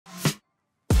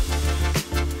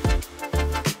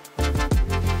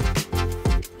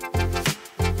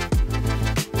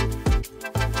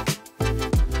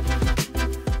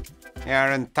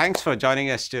Aaron, thanks for joining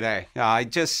us today. I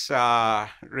just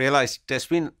realized it's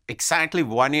been exactly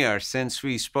 1 year since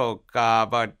we spoke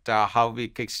about how we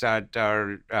kickstart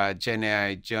our Gen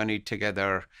AI journey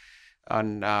together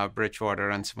on Bridgewater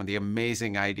and some of the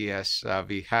amazing ideas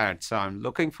we had. So I'm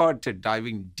looking forward to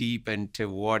diving deep into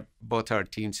what both our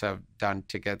teams have done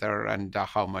together and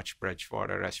how much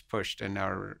Bridgewater has pushed in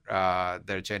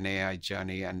their Gen AI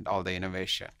journey and all the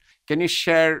innovation. Can you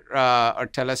share or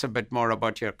tell us a bit more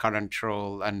about your current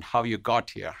role and how you got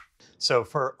here? So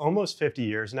for almost 50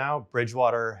 years now,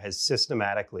 Bridgewater has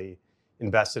systematically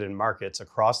invested in markets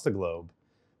across the globe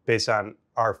based on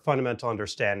our fundamental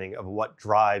understanding of what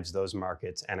drives those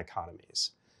markets and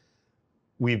economies.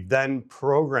 We've then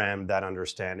programmed that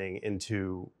understanding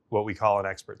into what we call an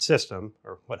expert system,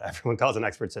 or what everyone calls an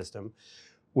expert system,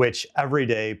 which every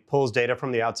day pulls data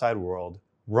from the outside world,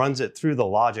 runs it through the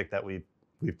logic that we've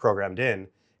programmed in,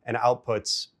 and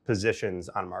outputs positions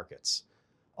on markets.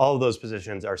 All of those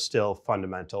positions are still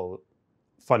fundamental,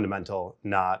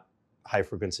 not high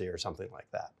frequency or something like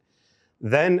that.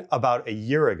 Then about a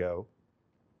year ago,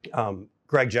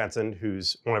 Greg Jensen,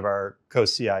 who's one of our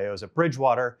co-CIOs at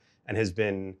Bridgewater and has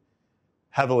been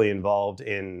heavily involved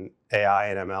in AI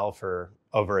and ML for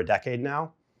over a decade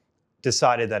now,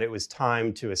 decided that it was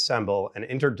time to assemble an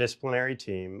interdisciplinary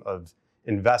team of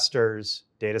investors,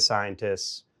 data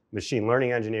scientists, machine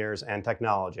learning engineers, and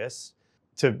technologists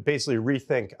to basically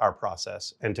rethink our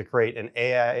process and to create an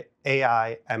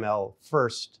AI ML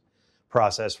first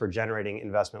process for generating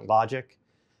investment logic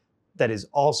that is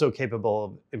also capable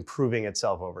of improving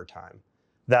itself over time.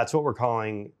 That's what we're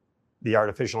calling the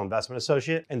artificial investment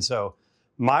associate. And so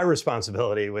my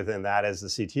responsibility within that as the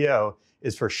CTO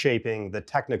is for shaping the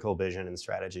technical vision and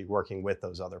strategy, working with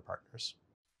those other partners.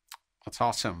 That's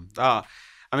awesome.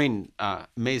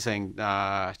 Amazing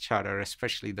charter,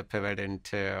 especially the pivot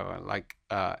into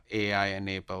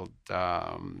AI-enabled,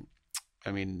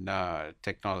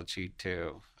 technology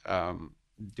to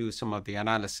do some of the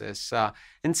analysis.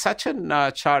 In such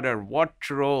a charter, what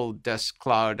role does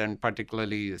cloud and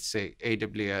particularly, say,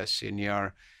 AWS in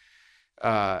your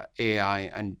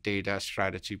AI and data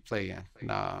strategy play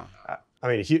in?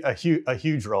 A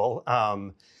huge role.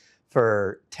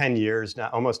 For 10 years now,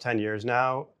 almost 10 years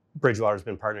now, Bridgewater's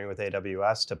been partnering with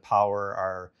AWS to power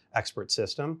our expert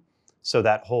system. So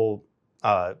that whole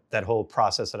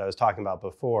process that I was talking about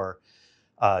before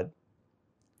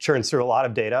churns through a lot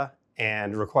of data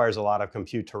and requires a lot of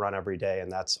compute to run every day,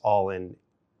 and that's all in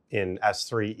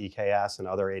S3, EKS, and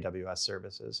other AWS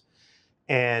services.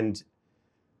 And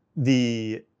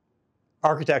the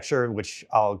architecture, which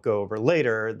I'll go over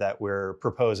later, that we're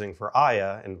proposing for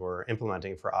Aya and we're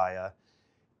implementing for Aya,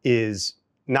 is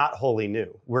not wholly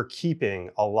new. We're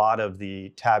keeping a lot of the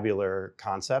tabular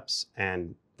concepts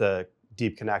and the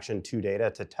deep connection to data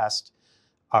to test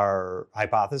our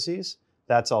hypotheses.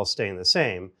 That's all staying the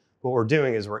same. What we're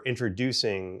doing is we're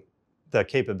introducing the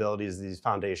capabilities of these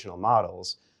foundational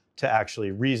models to actually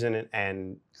reason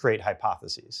and create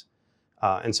hypotheses.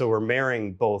 And so we're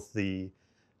marrying both the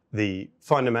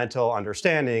fundamental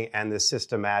understanding and the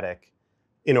systematic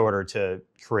in order to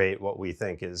create what we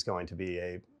think is going to be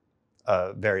a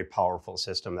very powerful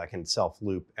system that can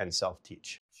self-loop and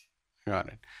self-teach. Got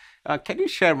it. Can you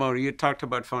share more? You talked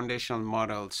about foundational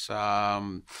models.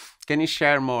 Can you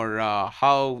share more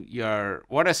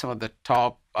what are some of the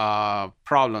top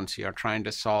problems you're trying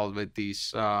to solve with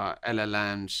these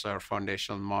LLMs or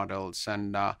foundational models?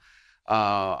 And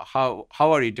how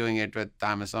are you doing it with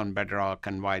Amazon Bedrock,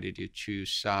 and why did you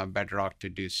choose Bedrock to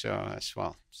do so as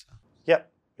well? Yeah,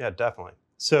 definitely.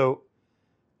 So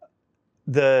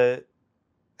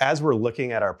as we're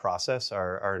looking at our process,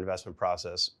 our investment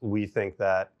process, we think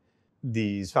that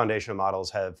these foundational models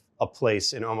have a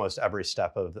place in almost every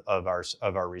step of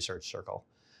our research circle.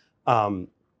 And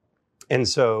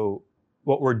so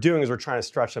what we're doing is we're trying to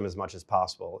stretch them as much as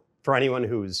possible. For anyone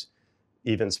who's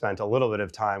even spent a little bit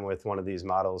of time with one of these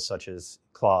models, such as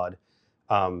Claude,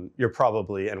 you're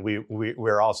probably, and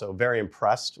we're also very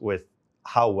impressed with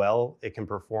how well it can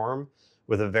perform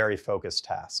with a very focused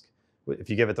task.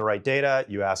 If you give it the right data,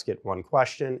 you ask it one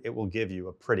question, it will give you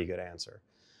a pretty good answer.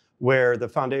 Where the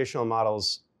foundational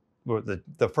models,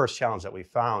 the first challenge that we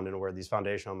found and where these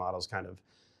foundational models kind of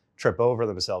trip over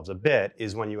themselves a bit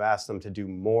is when you ask them to do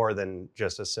more than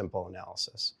just a simple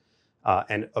analysis.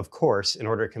 And of course, in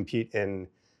order to compete in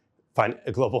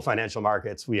global financial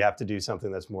markets, we have to do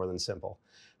something that's more than simple.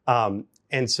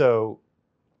 And so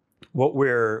what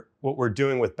we're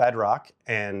doing with Bedrock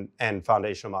and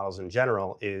foundational models in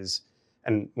general is,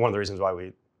 and one of the reasons why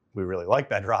we really like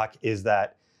Bedrock is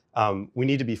that we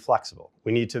need to be flexible.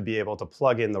 We need to be able to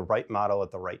plug in the right model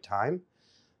at the right time.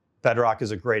 Bedrock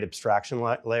is a great abstraction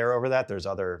layer over that. There's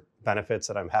other benefits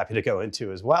that I'm happy to go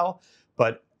into as well.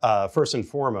 But first and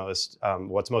foremost,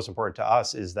 what's most important to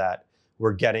us is that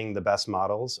we're getting the best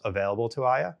models available to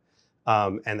Aya,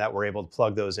 and that we're able to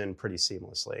plug those in pretty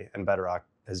seamlessly. And Bedrock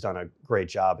has done a great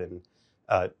job in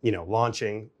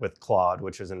launching with Claude,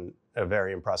 which was a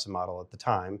very impressive model at the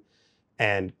time,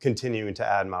 and continuing to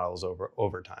add models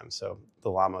over time. So the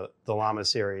Llama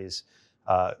series,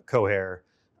 Cohere,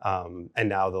 and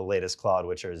now the latest Claude,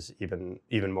 which is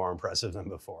even more impressive than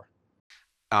before.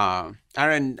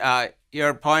 Aaron,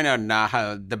 your point on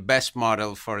how the best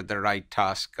model for the right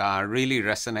task really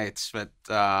resonates with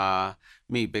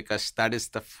me, because that is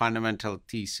the fundamental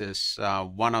thesis,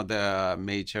 one of the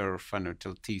major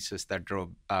fundamental thesis that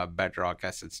drove Bedrock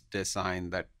as its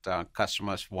design, that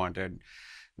customers wanted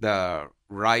the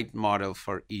right model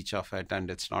for each of it,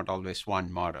 and it's not always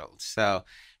one model. So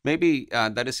maybe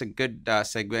that is a good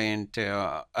segue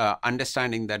into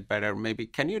understanding that better. Maybe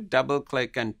can you double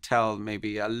click and tell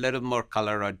maybe a little more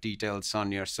color or details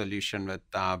on your solution with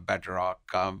Bedrock?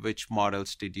 Which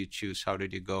models did you choose? How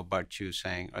did you go about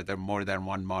choosing? Are there more than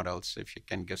one models? If you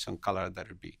can give some color, that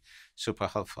would be super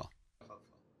helpful.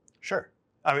 Sure.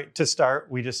 I mean, to start,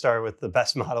 we just started with the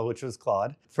best model, which was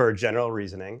Claude, for general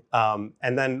reasoning.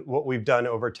 And then what we've done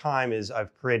over time is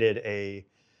I've created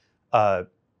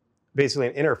basically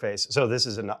an interface. So this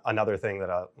is another thing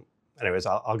that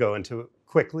I'll go into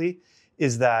quickly,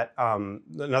 is that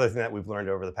another thing that we've learned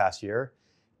over the past year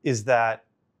is that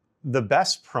the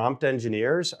best prompt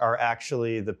engineers are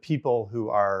actually the people who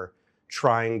are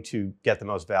trying to get the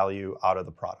most value out of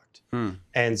the product.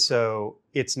 And so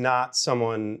it's not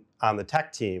someone on the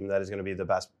tech team that is going to be the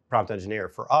best prompt engineer.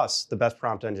 For us, the best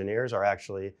prompt engineers are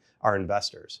actually our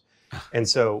investors. And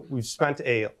so we've spent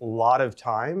a lot of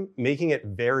time making it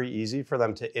very easy for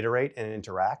them to iterate and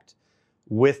interact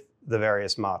with the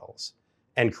various models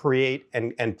and create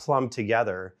and plumb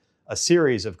together a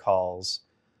series of calls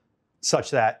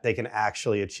such that they can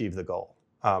actually achieve the goal.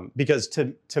 Because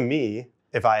to me,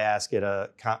 if I ask it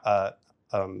a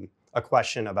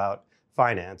question about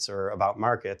finance or about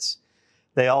markets,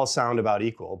 they all sound about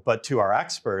equal. But to our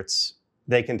experts,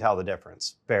 they can tell the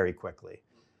difference very quickly.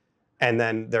 And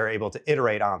then they're able to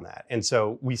iterate on that. And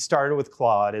so we started with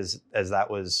Claude as that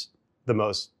was the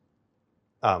most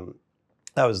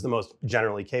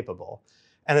generally capable.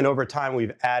 And then over time,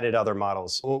 we've added other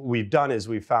models. What we've done is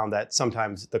we've found that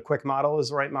sometimes the quick model is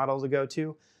the right model to go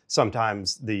to.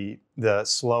 Sometimes the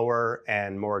slower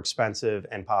and more expensive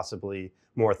and possibly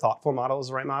more thoughtful model is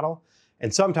the right model.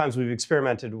 And sometimes we've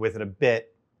experimented with it a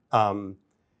bit.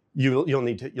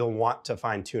 You'll want to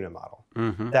fine tune a model.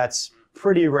 That's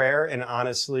pretty rare. And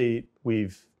honestly, we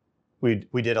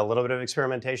did a little bit of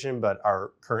experimentation, but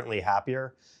are currently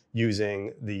happier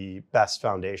using the best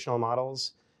foundational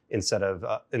models instead of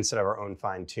our own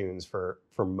fine tunes for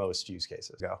most use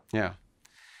cases. Yeah.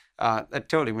 That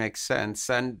totally makes sense.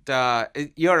 And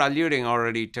you're alluding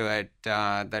already to it,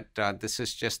 that this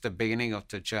is just the beginning of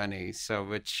the journey. So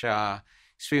which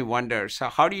makes me wonder, so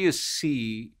how do you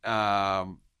see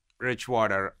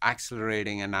Bridgewater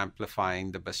accelerating and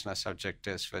amplifying the business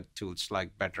objectives with tools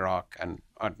like Bedrock and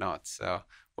whatnot? So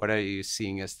what are you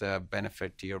seeing as the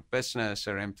benefit to your business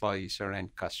or employees or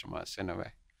end customers in a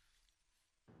way?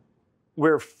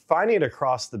 We're finding it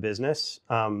across the business.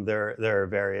 There are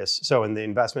various. So in the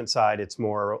investment side, it's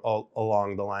more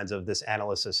along the lines of this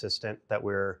analyst assistant that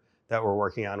we're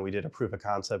working on. We did a proof of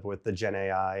concept with the Gen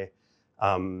AI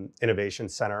Innovation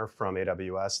Center from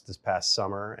AWS this past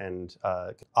summer, and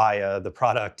Aya, the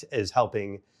product, is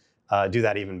helping do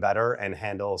that even better and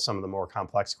handle some of the more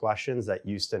complex questions that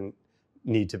used to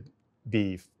need to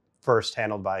be first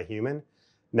handled by a human.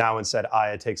 Now, instead,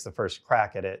 Aya takes the first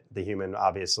crack at it. The human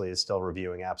obviously is still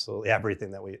reviewing absolutely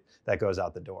everything that goes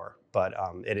out the door. But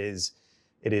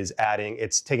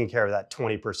it's taking care of that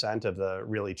 20% of the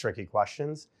really tricky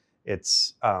questions.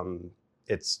 It's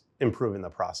improving the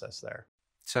process there.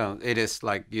 So it is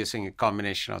like using a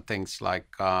combination of things like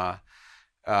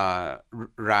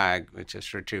RAG, which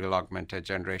is retrieval augmented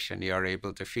generation. You're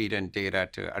able to feed in data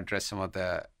to address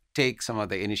take some of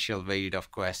the initial weight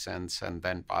of questions and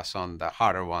then pass on the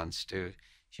harder ones to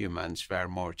humans where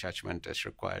more judgment is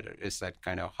required. Is that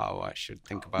kind of how I should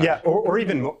think about it? Yeah, or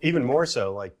even more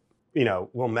so, like,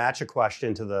 we'll match a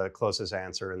question to the closest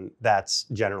answer, and that's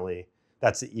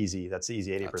the easy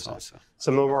 80%. Awesome.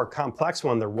 Some of the more complex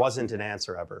one, there wasn't an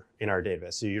answer ever in our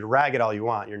database. So you rag it all you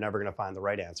want, you're never going to find the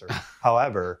right answer.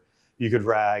 However, you're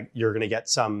going to get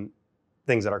some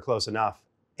things that are close enough.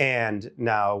 And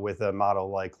now with a model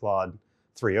like Claude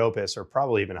 3 Opus, or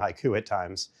probably even Haiku at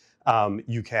times,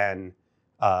 you can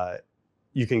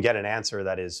get an answer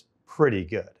that is pretty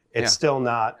good. It's still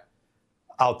not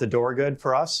out the door good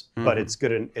for us, but it's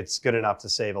good enough to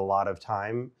save a lot of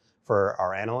time for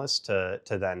our analysts to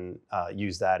then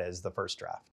use that as the first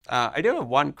draft. I do have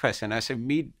one question. As I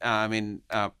meet,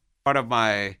 part of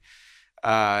my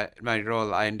my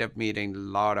role, I end up meeting a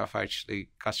lot of actually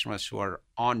customers who are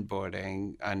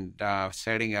onboarding and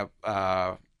setting up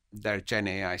their Gen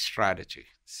AI strategy.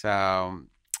 So,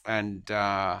 and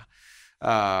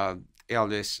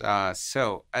always,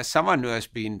 so as someone who has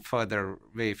been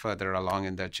way further along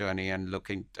in their journey and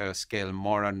looking to scale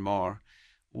more and more,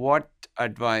 what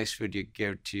advice would you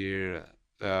give to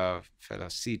fellow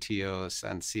CTOs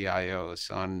and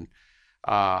CIOs on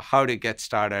how to get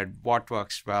started, what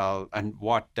works well, and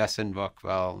what doesn't work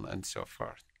well, and so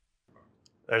forth?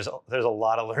 There's a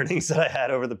lot of learnings that I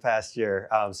had over the past year,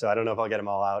 so I don't know if I'll get them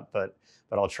all out, but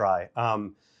I'll try.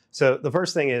 So the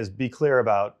first thing is be clear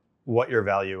about what your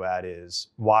value add is.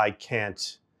 Why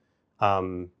can't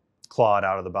Claude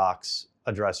out of the box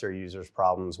address your users'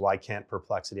 problems? Why can't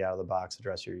Perplexity out of the box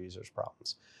address your users'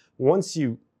 problems? Once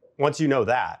you know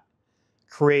that,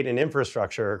 create an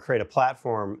infrastructure, create a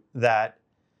platform that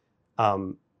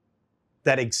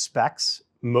that expects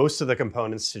most of the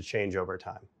components to change over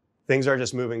time. Things are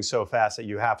just moving so fast that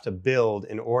you have to build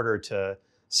in order to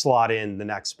slot in the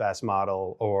next best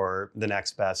model or the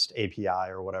next best API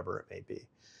or whatever it may be.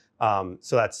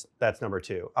 So that's number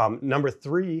two. Number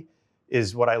three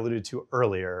is what I alluded to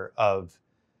earlier of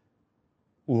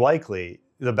likely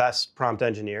the best prompt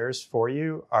engineers for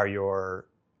you are your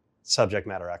subject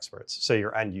matter experts, so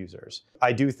your end users.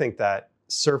 I do think that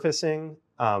surfacing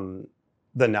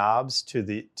the knobs to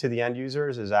the end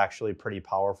users is actually pretty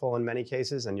powerful in many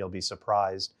cases, and you'll be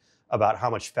surprised about how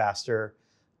much faster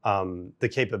the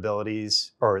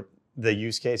capabilities or the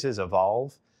use cases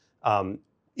evolve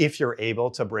if you're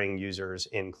able to bring users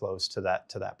in close to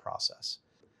that process.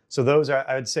 So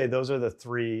I would say those are the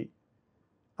three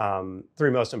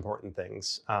most important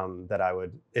things that I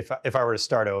would, if I were to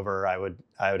start over, I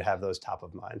would have those top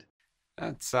of mind.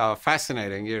 That's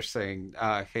fascinating. You're saying,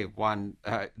 hey, one,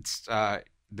 it's the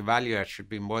value add should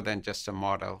be more than just a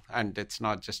model, and it's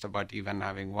not just about even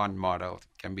having one model. It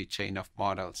can be chain of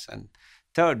models. And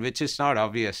third, which is not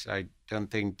obvious, I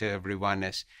don't think to everyone,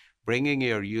 is bringing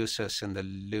your users in the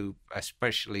loop,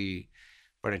 especially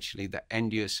potentially the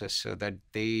end users, so that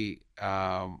they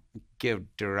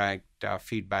give direct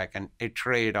feedback and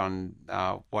iterate on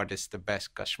what is the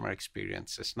best customer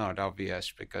experience. It's not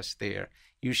obvious because they are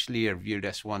usually viewed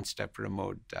as one step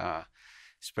removed,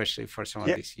 especially for some of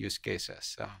these use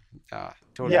cases.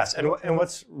 Totally. Yes, and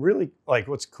what's really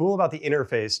what's cool about the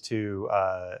interface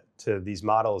to these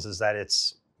models is that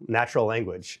it's natural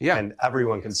language, and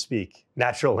everyone can speak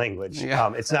natural language.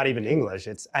 It's not even English;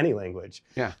 it's any language.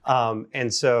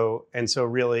 And so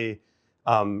really,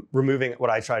 removing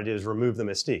what I try to do is remove the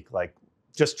mystique. Like,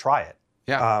 just try it.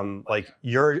 Like,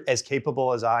 you're as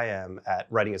capable as I am at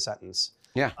writing a sentence.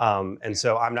 And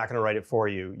so I'm not going to write it for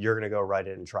you. You're going to go write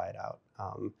it and try it out.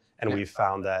 And we've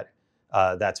found that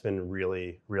that's been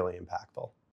really, really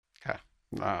impactful. Okay,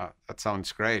 that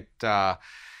sounds great.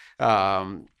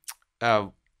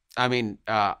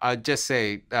 I'll just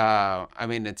say,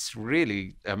 it's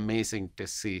really amazing to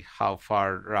see how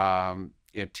far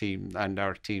your team and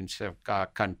our teams have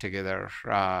come together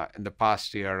in the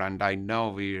past year. And I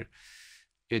know you're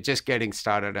just getting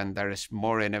started and there is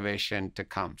more innovation to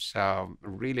come. So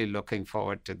really looking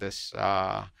forward to this,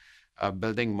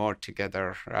 building more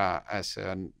together as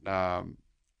a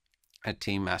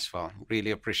team as well.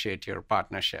 Really appreciate your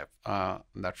partnership on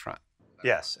that front.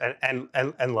 Yes, and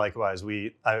likewise,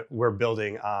 we're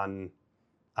building on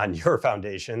your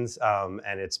foundations,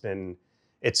 and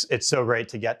it's so great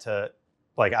to get to,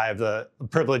 like, I have the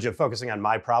privilege of focusing on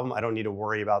my problem. I don't need to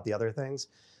worry about the other things.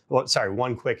 Well, sorry,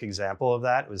 one quick example of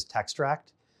that was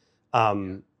Textract.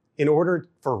 In order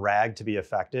for RAG to be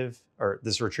effective, or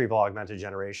this retrieval augmented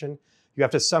generation, you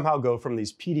have to somehow go from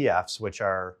these PDFs, which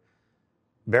are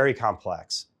very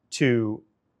complex, to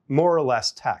more or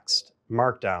less text.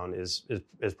 Markdown is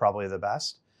probably the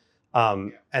best.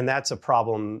 And that's a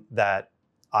problem that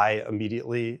I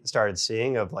immediately started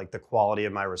seeing, of like the quality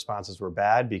of my responses were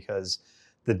bad because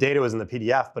the data was in the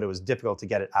PDF, but it was difficult to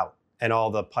get it out. And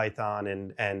all the Python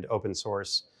and open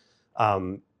source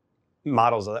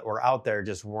models that were out there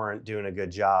just weren't doing a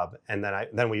good job. And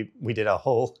then we did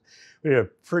a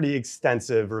pretty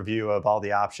extensive review of all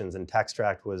the options, and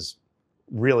Textract was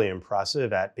really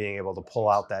impressive at being able to pull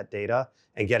out that data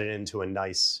and get it into a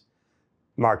nice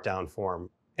markdown form.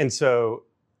 And so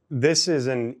this is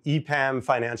an EPAM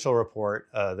financial report.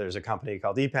 There's a company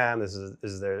called EPAM. This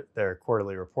is their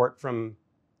quarterly report from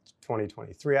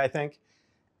 2023, I think.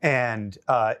 And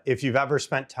if you've ever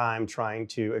spent time trying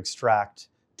to extract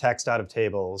text out of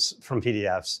tables from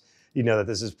PDFs, you know that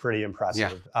this is pretty Yeah.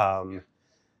 impressive.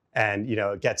 And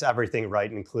it gets everything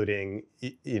right, including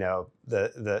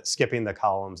the skipping the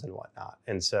columns and whatnot.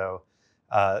 And so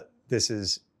this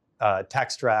is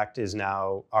Textract is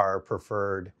now our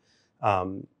preferred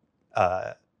um,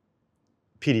 uh,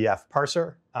 PDF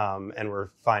parser, and we're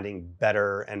finding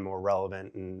better and more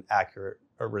relevant and accurate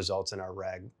results in our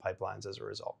RAG pipelines as a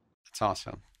result. That's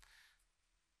awesome.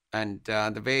 And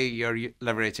the way you're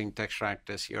leveraging Textract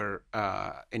is you're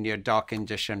in your doc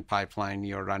ingestion pipeline,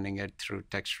 you're running it through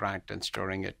Textract and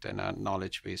storing it in a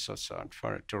knowledge base or so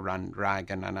for it to run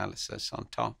RAG and analysis on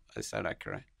top. Is that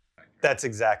accurate? That's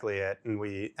exactly it.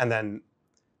 And then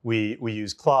we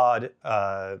use Claude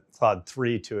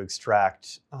 3 to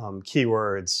extract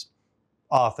keywords,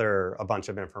 author, a bunch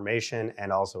of information,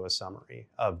 and also a summary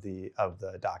of the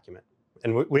document.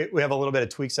 And we have a little bit of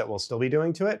tweaks that we'll still be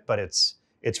doing to it, but it's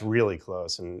really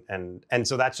close. And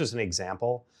so that's just an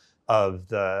example of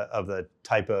the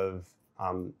type of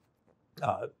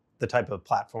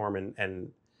platform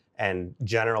and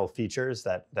general features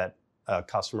that a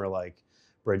customer like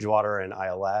Bridgewater and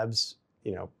IO Labs,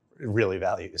 really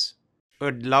values.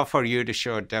 Would love for you to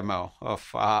show a demo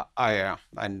of Aya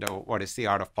and what is the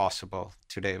art of possible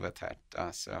today with it.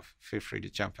 So feel free to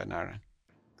jump in, Aaron.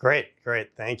 Great,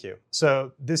 thank you.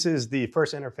 So this is the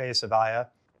first interface of Aya.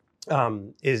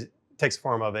 Takes the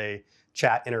form of a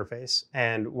chat interface,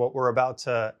 and what we're about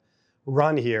to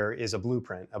run here is a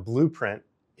blueprint. A blueprint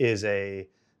is a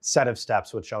set of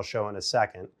steps, which I'll show in a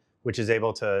second, which is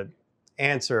able to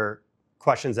answer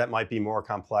questions that might be more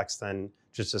complex than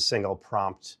just a single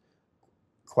prompt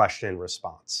question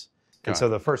response. And so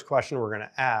the first question we're going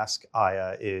to ask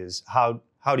Aya is, how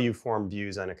do you form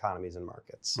views on economies and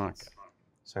markets? Okay.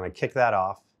 So I'm going to kick that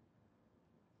off.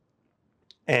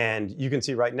 And you can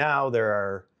see right now there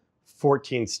are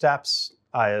 14 steps.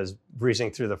 Aya's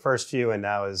breezing through the first few and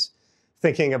now is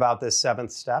thinking about this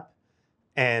 7th step.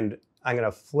 And I'm going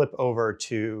to flip over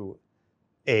to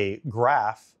a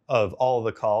graph of all of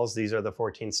the calls. These are the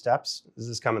 14 steps. Is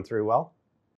this coming through well?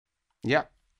 Yeah.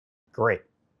 Great.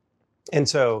 And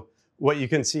so what you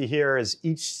can see here is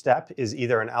each step is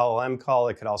either an LLM call.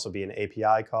 It could also be an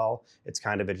API call. It's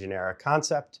kind of a generic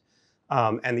concept.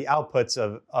 And the outputs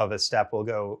of a step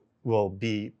will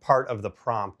be part of the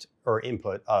prompt or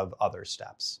input of other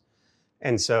steps.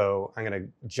 And so I'm going to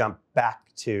jump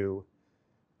back to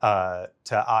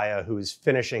Aya, who's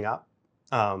finishing up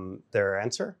their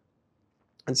answer.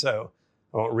 And so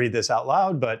I won't read this out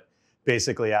loud, but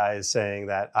basically Aya is saying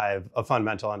that I have a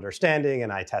fundamental understanding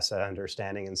and I test that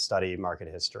understanding and study market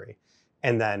history.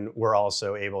 And then we're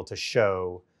also able to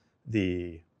show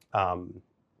the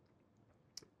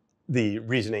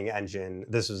reasoning engine.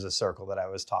 This is a circle that I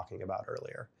was talking about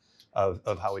earlier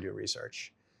of how we do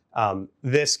research.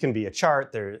 This can be a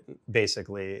chart.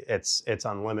 Basically, it's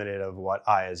unlimited of what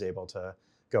Aya is able to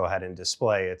go ahead and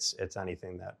display. It's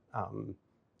anything that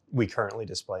we currently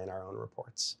display in our own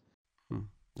reports.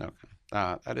 Okay,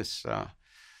 that is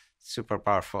super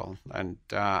powerful, and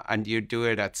you do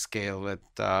it at scale with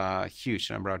a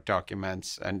huge number of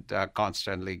documents and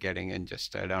constantly getting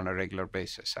ingested on a regular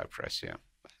basis, I presume.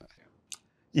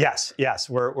 Yes,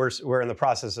 we're in the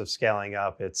process of scaling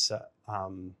up. It's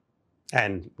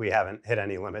and we haven't hit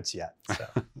any limits yet. So.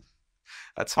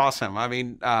 That's awesome. I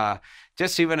mean,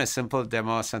 just even a simple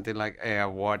demo, something like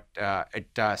what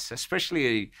it does,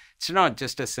 especially it's not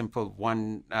just a simple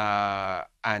one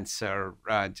answer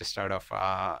just out of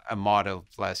a model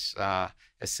plus a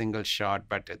single shot,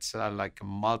 but it's like a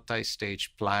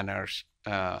multi-stage planners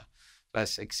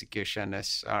plus execution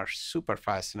are super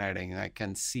fascinating. I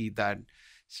can see that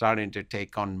starting to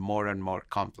take on more and more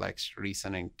complex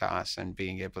reasoning tasks and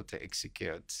being able to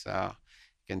execute. So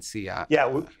you can see.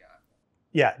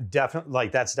 Yeah, definitely.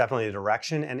 Like that's definitely the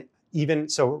direction. And even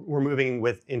so, we're moving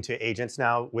into agents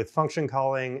now with function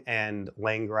calling and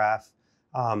lane graph.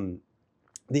 The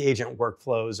agent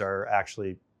workflows are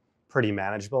actually pretty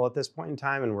manageable at this point in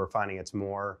time, and we're finding it's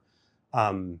more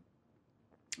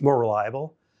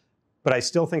reliable. But I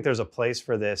still think there's a place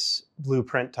for this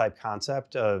blueprint type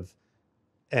concept of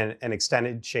an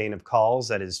extended chain of calls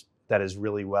that is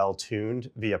really well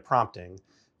tuned via prompting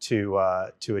to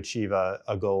achieve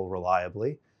a goal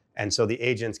reliably. And so the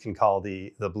agents can call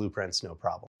the blueprints no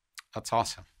problem. That's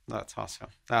awesome. That's awesome.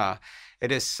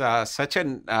 It is such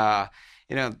an,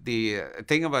 the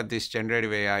thing about these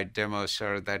generative AI demos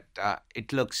are that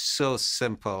it looks so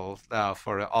simple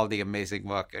for all the amazing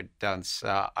work it does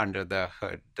under the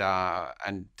hood.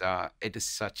 And it is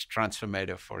such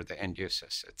transformative for the end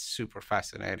users. It's super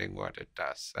fascinating what it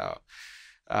does. So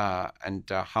and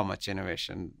how much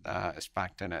innovation is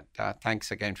packed in it.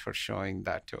 Thanks again for showing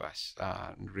that to us.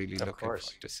 I'm really Of looking course.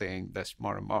 forward to seeing this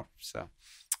more and more. So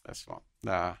that's all.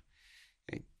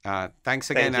 Thanks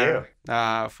Thank again, you. Aaron,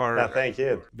 No, for thank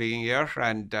you. being here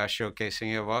and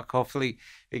showcasing your work. Hopefully,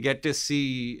 we get to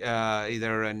see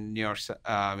either in your,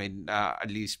 at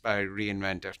least by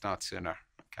reInvent, if not sooner.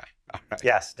 Okay. All right.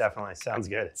 Yes, definitely. Sounds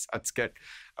good. That's good.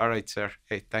 All right, sir.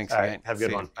 Hey, thanks All right. again. Have a good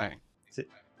See you. one. Bye. See-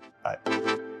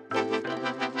 Bye.